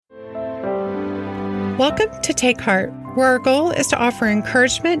Welcome to Take Heart, where our goal is to offer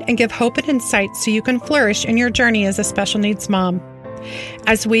encouragement and give hope and insight so you can flourish in your journey as a special needs mom.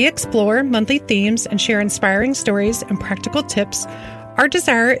 As we explore monthly themes and share inspiring stories and practical tips, our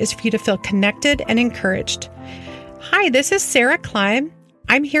desire is for you to feel connected and encouraged. Hi, this is Sarah Klein.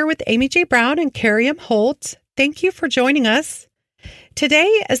 I'm here with Amy J. Brown and Carrie M. Holt. Thank you for joining us. Today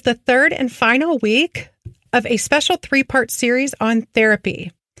is the third and final week of a special three-part series on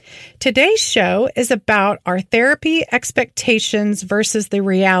therapy. Today's show is about our therapy expectations versus the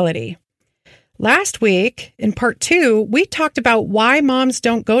reality. Last week, in part 2, we talked about why moms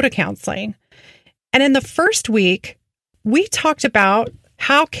don't go to counseling. And in the first week, we talked about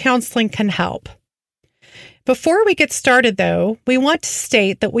how counseling can help. Before we get started, though, we want to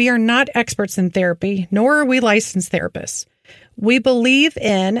state that we are not experts in therapy, nor are we licensed therapists. We believe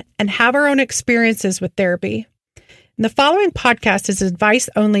in and have our own experiences with therapy. And the following podcast is advice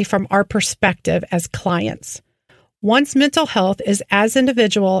only from our perspective as clients. One's mental health is as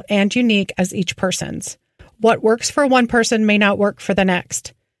individual and unique as each person's. What works for one person may not work for the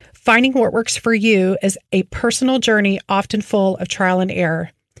next. Finding what works for you is a personal journey, often full of trial and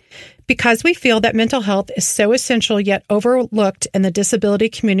error. Because we feel that mental health is so essential yet overlooked in the disability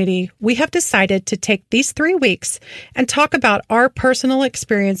community, we have decided to take these 3 weeks and talk about our personal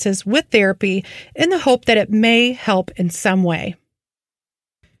experiences with therapy in the hope that it may help in some way.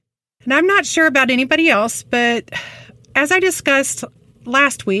 And I'm not sure about anybody else, but as I discussed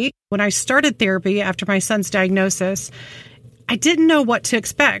last week, when I started therapy after my son's diagnosis, I didn't know what to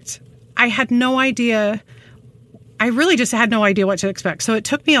expect. I had no idea. I really just had no idea what to expect. So it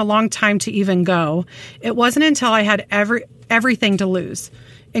took me a long time to even go. It wasn't until I had everything to lose,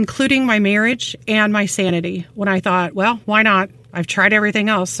 including my marriage and my sanity, when I thought, well, why not? I've tried everything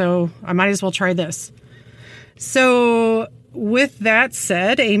else, so I might as well try this. So with that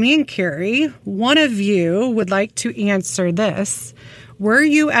said, Amy and Carrie, one of you would like to answer this. Were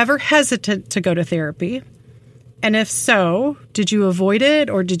you ever hesitant to go to therapy? And if so, did you avoid it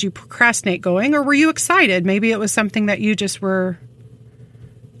or did you procrastinate going, or were you excited? Maybe it was something that you just were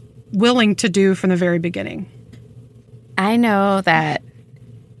willing to do from the very beginning. I know that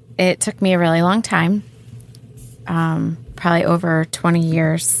it took me a really long time, probably over 20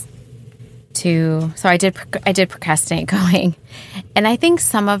 years so I did procrastinate going. And I think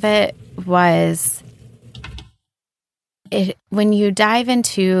some of it was when you dive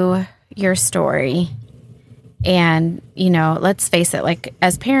into your story. And, let's face it, like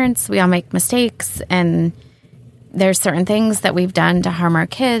as parents, we all make mistakes and there's certain things that we've done to harm our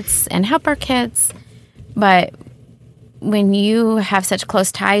kids and help our kids. But when you have such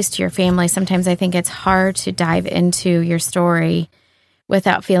close ties to your family, sometimes I think it's hard to dive into your story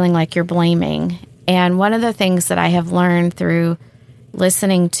without feeling like you're blaming. And one of the things that I have learned through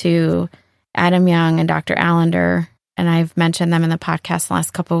listening to Adam Young and Dr. Allender, and I've mentioned them in the podcast the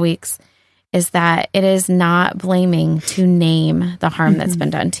last couple of weeks, is that it is not blaming to name the harm that's been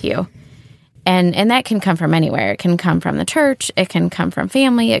done to you. And that can come from anywhere. It can come from the church. It can come from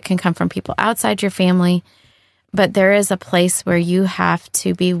family. It can come from people outside your family. But there is a place where you have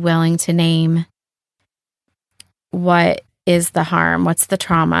to be willing to name what is the harm, what's the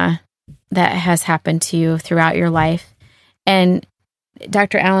trauma that has happened to you throughout your life. And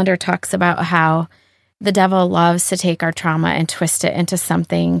Dr. Allender talks about how the devil loves to take our trauma and twist it into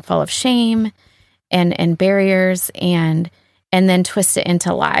something full of shame and barriers and then twist it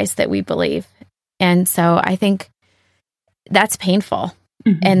into lies that we believe. And so I think that's painful.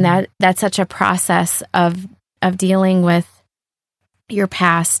 Mm-hmm. And that's such a process of dealing with your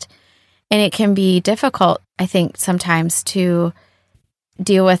past. And it can be difficult, I think, sometimes to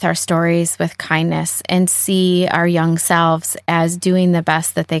deal with our stories with kindness and see our young selves as doing the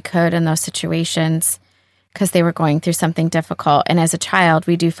best that they could in those situations, because they were going through something difficult. And as a child,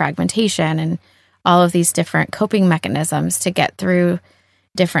 we do fragmentation and all of these different coping mechanisms to get through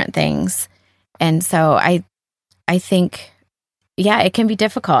different things. And so I think, it can be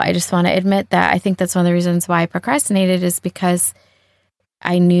difficult. I just want to admit that I think that's one of the reasons why I procrastinated, is because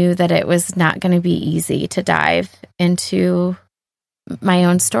I knew that it was not going to be easy to dive into my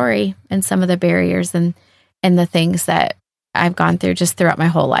own story and some of the barriers and the things that I've gone through just throughout my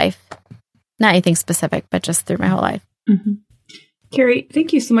whole life. Not anything specific, but just through my whole life. Mm-hmm. Carrie,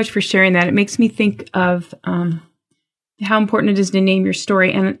 thank you so much for sharing that. It makes me think of how important it is to name your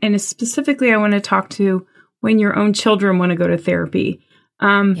story. And specifically, I want to talk to when your own children want to go to therapy.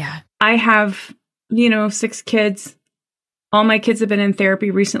 I have, 6 kids. All my kids have been in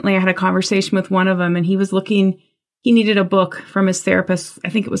therapy recently. I had a conversation with one of them, and he was looking he needed a book from his therapist. I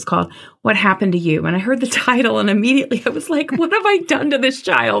think it was called What Happened to You? And I heard the title and immediately I was like, what have I done to this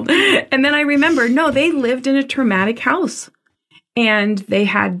child? And then I remembered, no, they lived in a traumatic house and they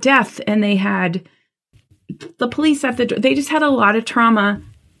had death and they had the police at the door. They just had a lot of trauma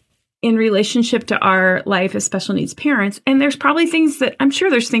in relationship to our life as special needs parents. And there's probably things that I'm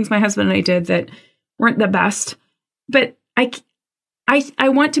sure there's things my husband and I did that weren't the best, but I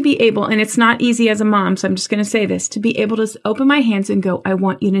want to be able, and it's not easy as a mom, so I'm just going to say this, to be able to open my hands and go, I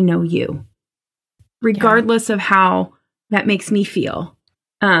want you to know you, regardless of how that makes me feel.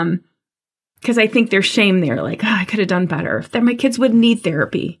 Because I think there's shame there, like, I could have done better. That my kids would need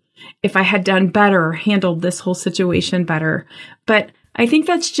therapy if I had done better, handled this whole situation better. But I think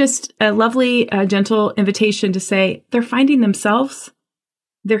that's just a lovely, gentle invitation to say they're finding themselves,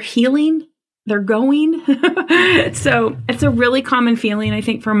 they're healing, they're going. So it's a really common feeling, I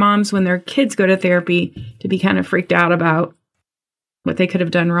think, for moms when their kids go to therapy to be kind of freaked out about what they could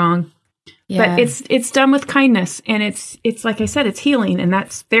have done wrong. Yeah. But it's done with kindness. And it's like I said, it's healing. And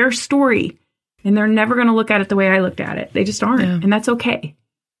that's their story. And they're never going to look at it the way I looked at it. They just aren't. Yeah. And that's okay.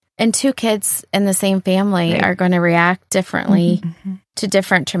 And two kids in the same family are going to react differently to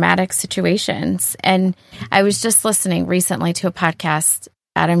different traumatic situations. And I was just listening recently to a podcast.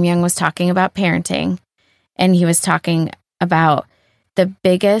 Adam Young was talking about parenting, and he was talking about the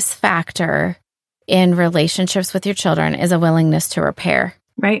biggest factor in relationships with your children is a willingness to repair.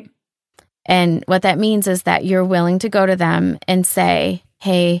 Right. And what that means is that you're willing to go to them and say,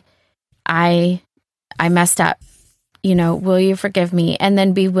 hey, I messed up. You know, will you forgive me? And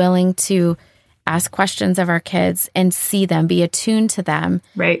then be willing to ask questions of our kids and see them, be attuned to them,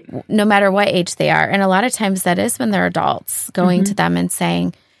 right? No matter what age they are. And a lot of times that is when they're adults, going to them and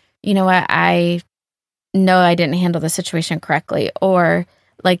saying, you know what, I know I didn't handle the situation correctly. Or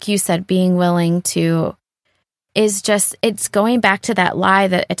like you said, being willing to is just, it's going back to that lie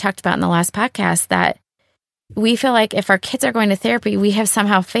that I talked about in the last podcast, that we feel like if our kids are going to therapy, we have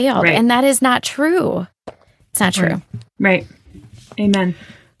somehow failed. Right. And that is not true. It's not true. Right. Amen.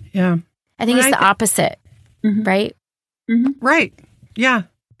 Yeah. I think it's the opposite, right? Right. Yeah.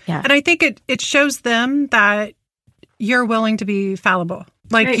 Yeah. And I think it shows them that you're willing to be fallible.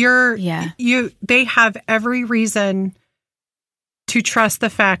 Like they have every reason to trust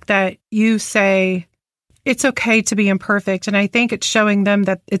the fact that you say it's okay to be imperfect. And I think it's showing them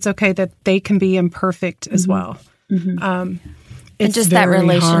that it's okay that they can be imperfect as well. And just that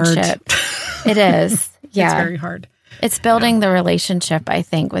relationship. It is. Yeah. It's very hard. It's building the relationship, I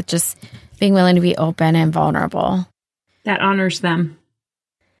think, with just being willing to be open and vulnerable. That honors them.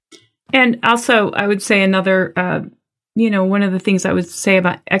 And also, I would say another, one of the things I would say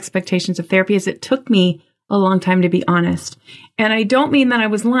about expectations of therapy is it took me a long time to be honest. And I don't mean that I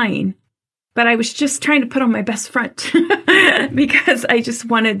was lying, but I was just trying to put on my best front because I just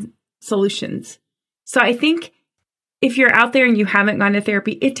wanted solutions. So I think if you're out there and you haven't gone to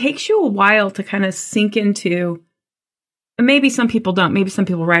therapy, it takes you a while to kind of sink into, and maybe some people don't, maybe some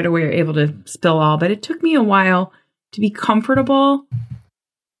people right away are able to spill all, but it took me a while to be comfortable.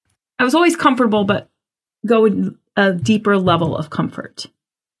 I was always comfortable, but go with a deeper level of comfort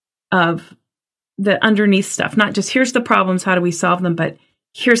of the underneath stuff, not just here's the problems, how do we solve them, but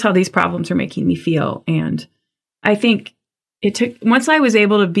here's how these problems are making me feel. And I think it took, once I was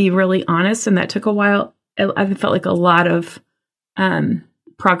able to be really honest, and that took a while, I felt like a lot of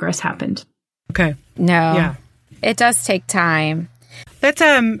progress happened. Okay. No. Yeah. It does take time. That's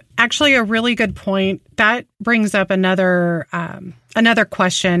actually a really good point. That brings up another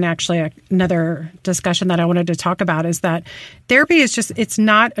question, actually, another discussion that I wanted to talk about is that therapy is just, it's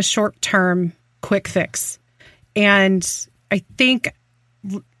not a short-term quick fix. And I think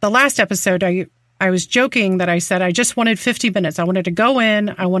the last episode, I was joking that I said I just wanted 50 minutes. I wanted to go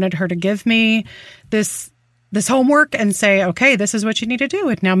in. I wanted her to give me this homework and say, okay, this is what you need to do.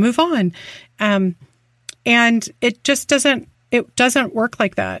 And now move on. And it just doesn't work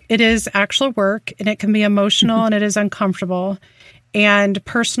like that. It is actual work, and it can be emotional and it is uncomfortable. And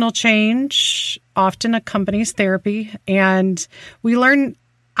personal change often accompanies therapy. And we learn,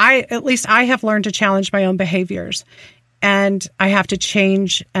 I have learned to challenge my own behaviors. And I have to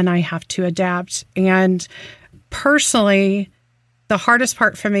change and I have to adapt. And personally, the hardest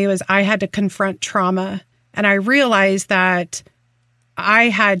part for me was I had to confront trauma. And I realized that I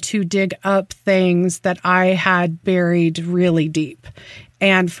had to dig up things that I had buried really deep.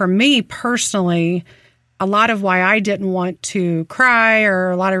 And for me personally, a lot of why I didn't want to cry,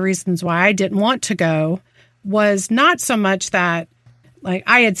 or a lot of reasons why I didn't want to go, was not so much that, like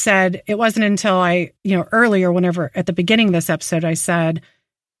I had said, it wasn't until earlier, whenever at the beginning of this episode, I said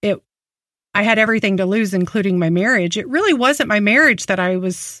I had everything to lose, including my marriage. It really wasn't my marriage that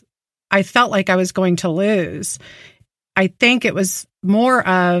I felt like I was going to lose. I think it was more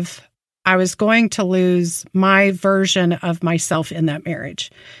of I was going to lose my version of myself in that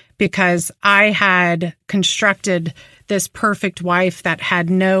marriage because I had constructed this perfect wife that had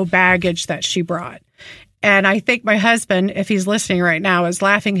no baggage that she brought. And I think my husband, if he's listening right now, is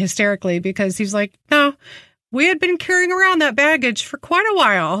laughing hysterically because he's like, no, we had been carrying around that baggage for quite a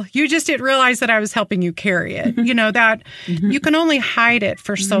while. You just didn't realize that I was helping you carry it. You know, that you can only hide it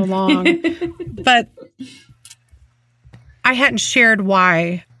for so long. But I hadn't shared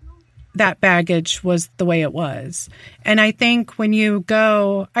why that baggage was the way it was. And I think when you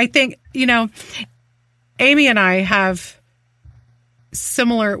go, you know, Amy and I have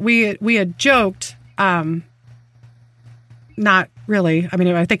similar, we had joked, not really. I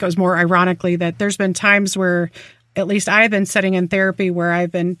mean, I think it was more ironically that there's been times where at least I've been sitting in therapy where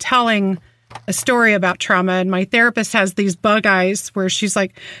I've been telling a story about trauma and my therapist has these bug eyes where she's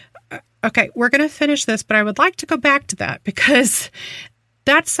like, okay, we're going to finish this, but I would like to go back to that because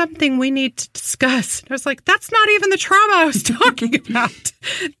that's something we need to discuss. And I was like, that's not even the trauma I was talking about.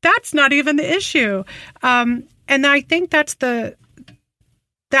 That's not even the issue. And I think that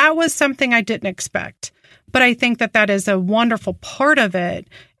was something I didn't expect. But I think that is a wonderful part of it.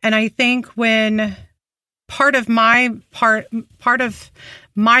 And I think when part of my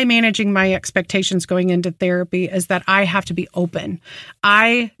managing my expectations going into therapy is that I have to be open.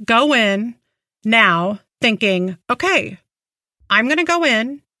 I go in now thinking, okay, I'm going to go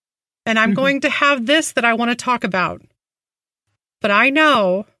in and I'm going to have this that I want to talk about. But I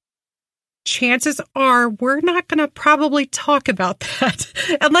know chances are we're not going to probably talk about that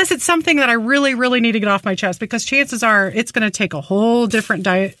unless it's something that I really, really need to get off my chest, because chances are it's going to take a whole different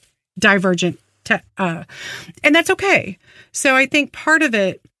divergent, and that's okay. So I think part of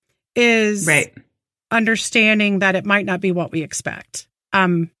it is understanding that it might not be what we expect.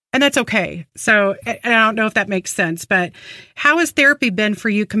 And that's okay. So I don't know if that makes sense, but how has therapy been for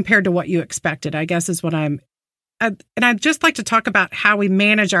you compared to what you expected, I guess is what and I'd just like to talk about how we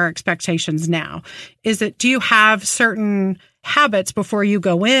manage our expectations now. Do you have certain habits before you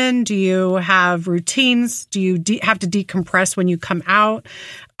go in? Do you have routines? Do you have to decompress when you come out?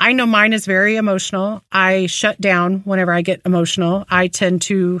 I know mine is very emotional. I shut down whenever I get emotional. I tend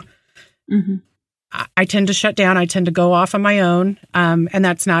to shut down. I tend to go off on my own. And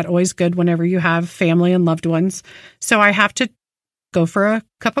that's not always good whenever you have family and loved ones. So I have to go for a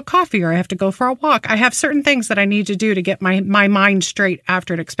cup of coffee or I have to go for a walk. I have certain things that I need to do to get my mind straight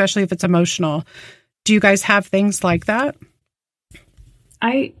after it, especially if it's emotional. Do you guys have things like that?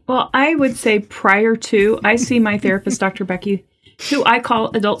 I would say prior to, I see my therapist, Dr. Becky, who I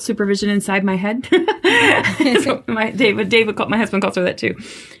call adult supervision inside my head. So my husband calls her that too.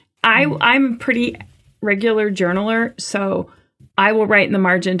 I'm a pretty regular journaler, so I will write in the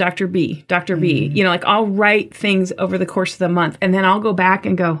margin, Dr. B, you know, like I'll write things over the course of the month and then I'll go back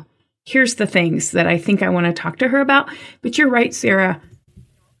and go, here's the things that I think I want to talk to her about. But you're right, Sarah,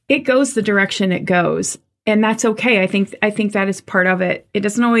 it goes the direction it goes. And that's okay. I think that is part of it. It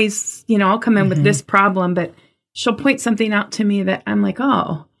doesn't always, you know, I'll come in with this problem, but she'll point something out to me that I'm like,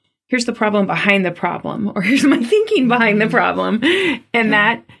 oh, here's the problem behind the problem, or here's my thinking behind the problem.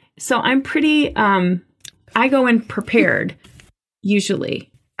 And so I'm pretty, I go in prepared.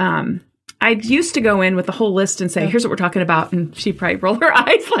 Usually. I used to go in with a whole list and say, here's what we're talking about. And she'd probably roll her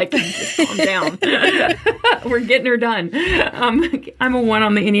eyes like, just calm down. We're getting her done. I'm a 1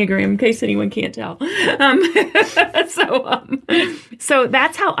 on the Enneagram, in case anyone can't tell. So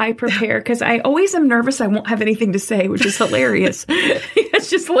that's how I prepare, because I always am nervous I won't have anything to say, which is hilarious.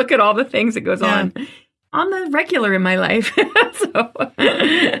 Let's just look at all the things that goes on the regular in my life. So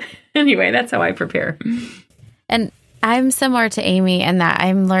anyway, that's how I prepare. And I'm similar to Amy in that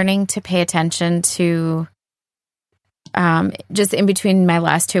I'm learning to pay attention to, just in between my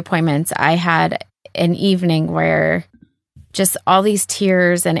last 2 appointments, I had an evening where just all these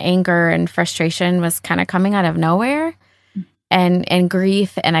tears and anger and frustration was kind of coming out of nowhere, and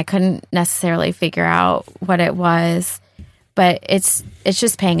grief. And I couldn't necessarily figure out what it was, but it's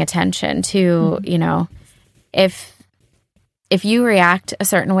just paying attention to, you know, if you react a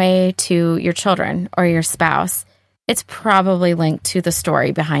certain way to your children or your spouse, it's probably linked to the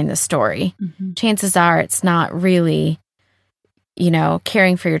story behind the story. Chances are it's not really, you know,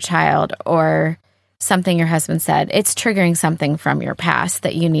 caring for your child or something your husband said. It's triggering something from your past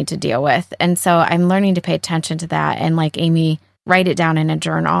that you need to deal with. And so I'm learning to pay attention to that. And like Amy, write it down in a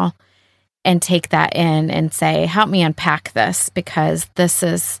journal and take that in and say, help me unpack this, because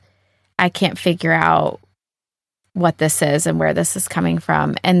I can't figure out what this is and where this is coming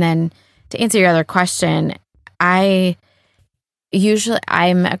from. And then to answer your other question, I'm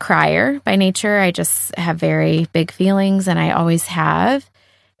a crier by nature. I just have very big feelings, and I always have.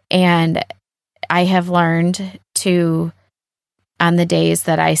 And I have learned to, on the days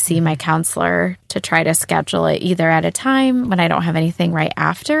that I see my counselor, to try to schedule it either at a time when I don't have anything right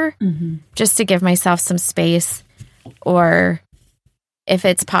after, just to give myself some space, or if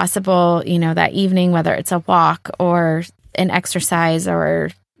it's possible, that evening, whether it's a walk or an exercise or,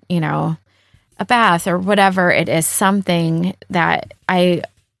 a bath or whatever it is, something that I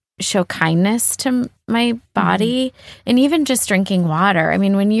show kindness to my body, and even just drinking water. I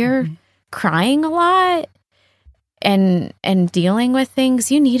mean, when you're crying a lot and dealing with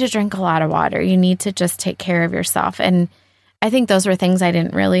things, you need to drink a lot of water. You need to just take care of yourself. And I think those were things I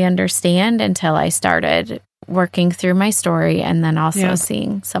didn't really understand until I started working through my story and then also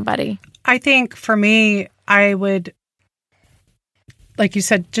seeing somebody. I think for me, I would, like you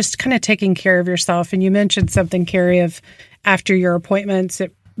said, just kind of taking care of yourself. And you mentioned something, Carrie, of after your appointments.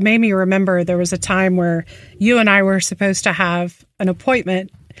 It made me remember there was a time where you and I were supposed to have an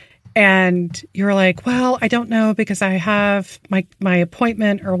appointment, and you were like, well, I don't know because I have my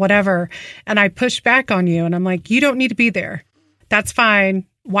appointment or whatever. And I pushed back on you, and I'm like, you don't need to be there. That's fine.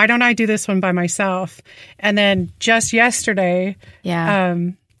 Why don't I do this one by myself? And then just yesterday,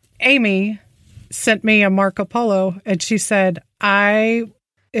 Amy sent me a Marco Polo, and she said,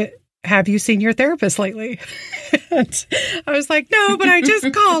 have you seen your therapist lately? And I was like, no, but I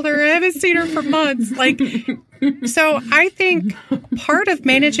just called her. I haven't seen her for months. So I think part of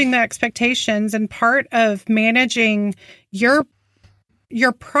managing the expectations and part of managing your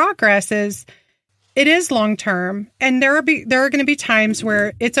progress is, it is long term, and there are going to be times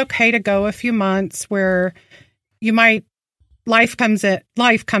where it's okay to go a few months where life comes at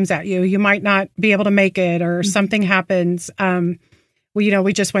you. You might not be able to make it, or something happens.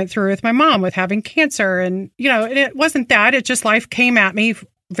 We just went through with my mom with having cancer, and and it wasn't that. It just life came at me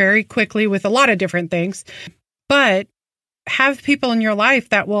very quickly with a lot of different things. But have people in your life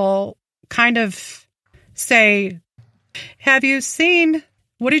that will kind of say, "Have you seen?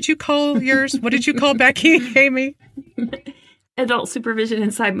 What did you call yours? What did you call Becky, Amy?" Adult supervision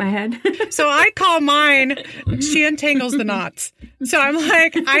inside my head. So I call mine, she untangles the knots. So I'm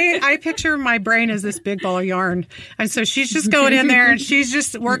like, I picture my brain as this big ball of yarn. And so she's just going in there and she's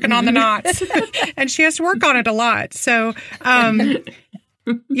just working on the knots. And she has to work on it a lot. So,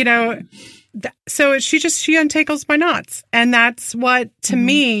 so she untangles my knots. And that's what, to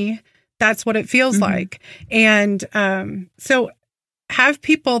me, that's what it feels like. And so have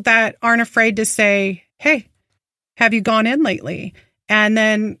people that aren't afraid to say, hey, have you gone in lately? And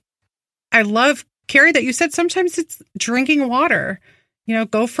then I love, Carrie, that you said sometimes it's drinking water.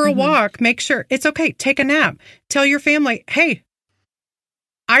 Go for a walk. Make sure it's okay. Take a nap. Tell your family, hey,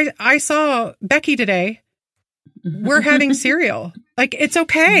 I saw Becky today. We're having cereal. It's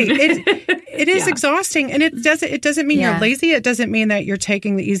okay. It is exhausting, and it doesn't mean you're lazy. It doesn't mean that you're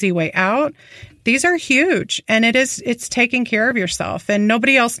taking the easy way out. These are huge, and it's taking care of yourself, and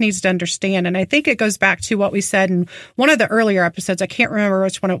nobody else needs to understand. And I think it goes back to what we said in one of the earlier episodes. I can't remember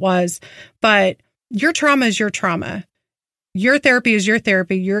which one it was, but your trauma is your trauma. Your therapy is your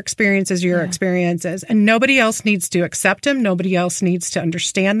therapy. Your experience is your experiences, and nobody else needs to accept them. Nobody else needs to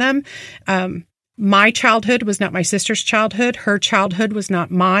understand them. My childhood was not my sister's childhood. Her childhood was not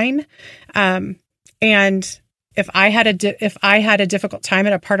mine. And if I had a difficult time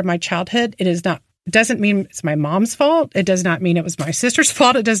at a part of my childhood, it doesn't mean it's my mom's fault. It does not mean it was my sister's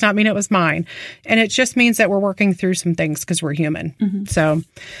fault. It does not mean it was mine. And it just means that we're working through some things because we're human. So,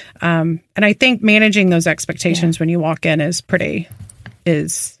 and I think managing those expectations when you walk in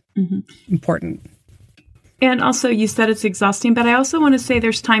is important. And also, you said it's exhausting, but I also want to say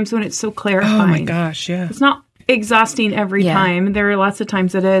there's times when it's so clarifying. Oh my gosh, yeah. It's not exhausting every time. There are lots of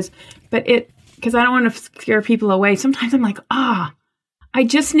times it is, but because I don't want to scare people away. Sometimes I'm like, I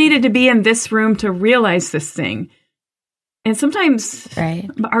just needed to be in this room to realize this thing. And sometimes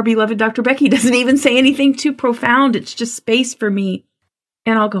our beloved Dr. Becky doesn't even say anything too profound. It's just space for me.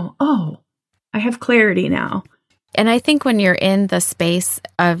 And I'll go, I have clarity now. And I think when you're in the space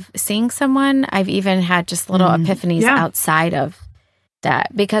of seeing someone, I've even had just little epiphanies outside of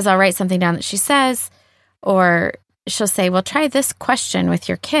that, because I'll write something down that she says, or she'll say, well, try this question with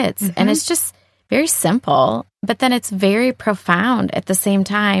your kids. And it's just very simple, but then it's very profound at the same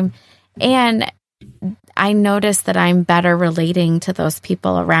time. And I notice that I'm better relating to those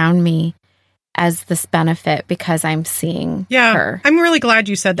people around me as this benefit because I'm seeing her. I'm really glad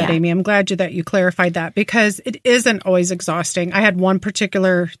you said that, Amy. I'm glad that you clarified that, because it isn't always exhausting. I had one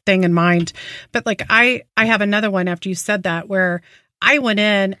particular thing in mind, but I have another one after you said that, where I went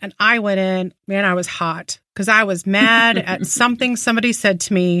in, man, I was hot because I was mad at something somebody said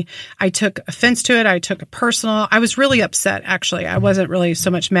to me. I took offense to it. I took it personal. I was really upset, actually. I wasn't really so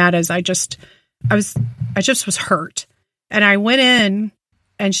much mad as I just was hurt. And I went in,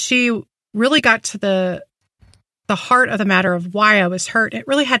 and she really got to the heart of the matter of why I was hurt. It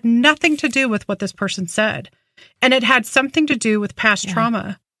really had nothing to do with what this person said. And it had something to do with past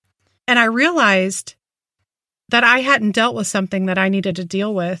trauma. And I realized that I hadn't dealt with something that I needed to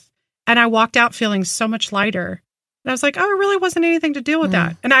deal with. And I walked out feeling so much lighter. And I was like, oh, it really wasn't anything to deal with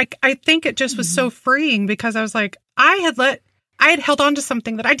that. And I think it just was so freeing because I was like, I had held on to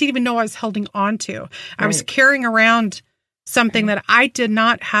something that I didn't even know I was holding on to. I was carrying around something that I did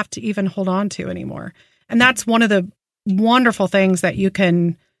not have to even hold on to anymore. And that's one of the wonderful things that you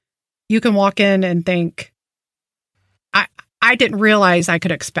can walk in and think, I didn't realize I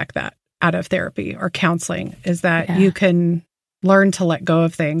could expect that out of therapy or counseling, is that you can learn to let go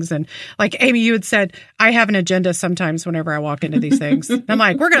of things. And like Amy, you had said, I have an agenda sometimes whenever I walk into these things. I'm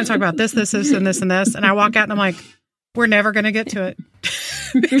like, we're going to talk about this, and this, and this. And I walk out and I'm like, we're never going to get to it.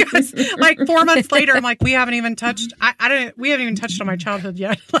 Because like 4 months later, I'm like, we haven't even touched, we haven't even touched on my childhood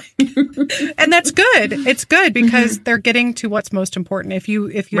yet. And that's good. It's good because they're getting to what's most important if you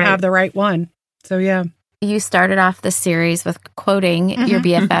have the right one. So, yeah. You started off the series with quoting your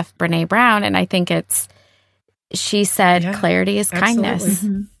BFF, Brene Brown. And I think she said, clarity is kindness,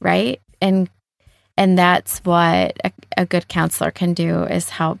 right? And that's what a good counselor can do, is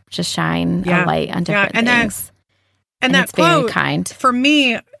help just shine a light on different things. And that quote, very kind. For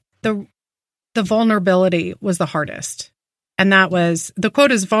me, the vulnerability was the hardest. And that was, the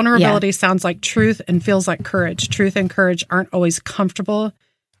quote is, vulnerability sounds like truth and feels like courage. Truth and courage aren't always comfortable,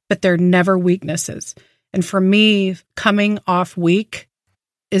 but they're never weaknesses. And for me, coming off weak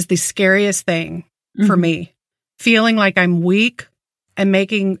is the scariest thing for me. Feeling like I'm weak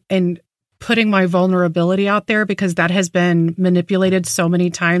and putting my vulnerability out there, because that has been manipulated so many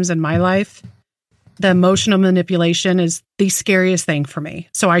times in my life. The emotional manipulation is the scariest thing for me.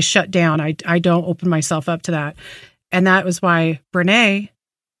 So I shut down. I don't open myself up to that. And that was why Brene,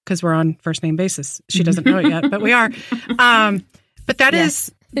 because we're on first name basis, she doesn't know it yet, but we are. But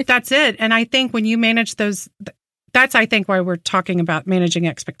that's it. And I think when you manage those, that's, I think, why we're talking about managing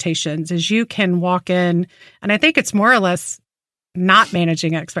expectations, is you can walk in, and I think it's more or less not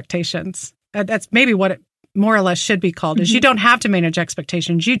managing expectations. That's maybe what it more or less should be called, is you don't have to manage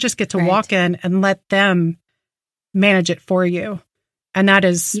expectations. You just get to walk in and let them manage it for you. And that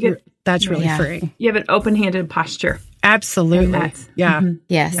is, that's really freeing. You have an open-handed posture. Absolutely. Yeah.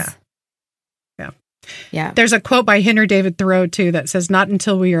 Yes. Yeah. There's a quote by Henry David Thoreau, too, that says, not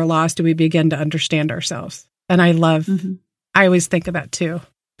until we are lost do we begin to understand ourselves. And I always think of that, too,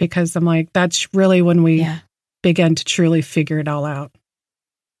 because I'm like, that's really when we begin to truly figure it all out.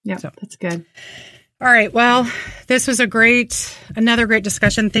 Yeah, that's good. All right. Well, this was another great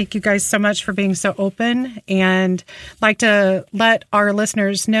discussion. Thank you guys so much for being so open. And I'd like to let our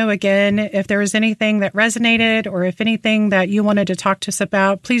listeners know again, if there was anything that resonated or if anything that you wanted to talk to us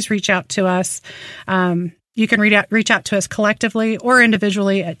about, please reach out to us. You can reach out to us collectively or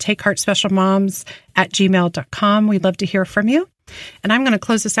individually at takeheartspecialmoms@gmail.com. We'd love to hear from you. And I'm going to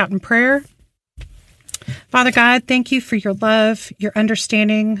close this out in prayer. Father God, thank you for your love, your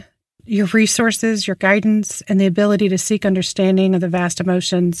understanding, your resources, your guidance, and the ability to seek understanding of the vast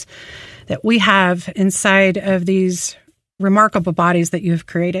emotions that we have inside of these remarkable bodies that you have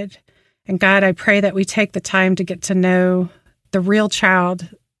created. And God, I pray that we take the time to get to know the real child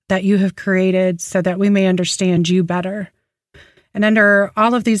that you have created so that we may understand you better. And under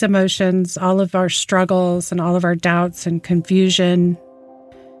all of these emotions, all of our struggles and all of our doubts and confusion,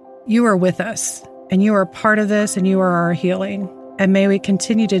 you are with us and you are part of this and you are our healing. And may we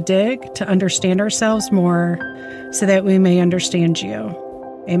continue to dig to understand ourselves more so that we may understand you.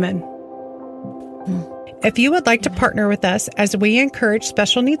 Amen. If you would like to partner with us as we encourage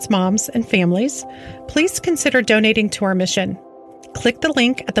special needs moms and families, please consider donating to our mission. Click the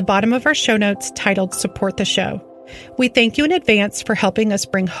link at the bottom of our show notes titled Support the Show. We thank you in advance for helping us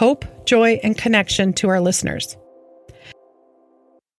bring hope, joy, and connection to our listeners.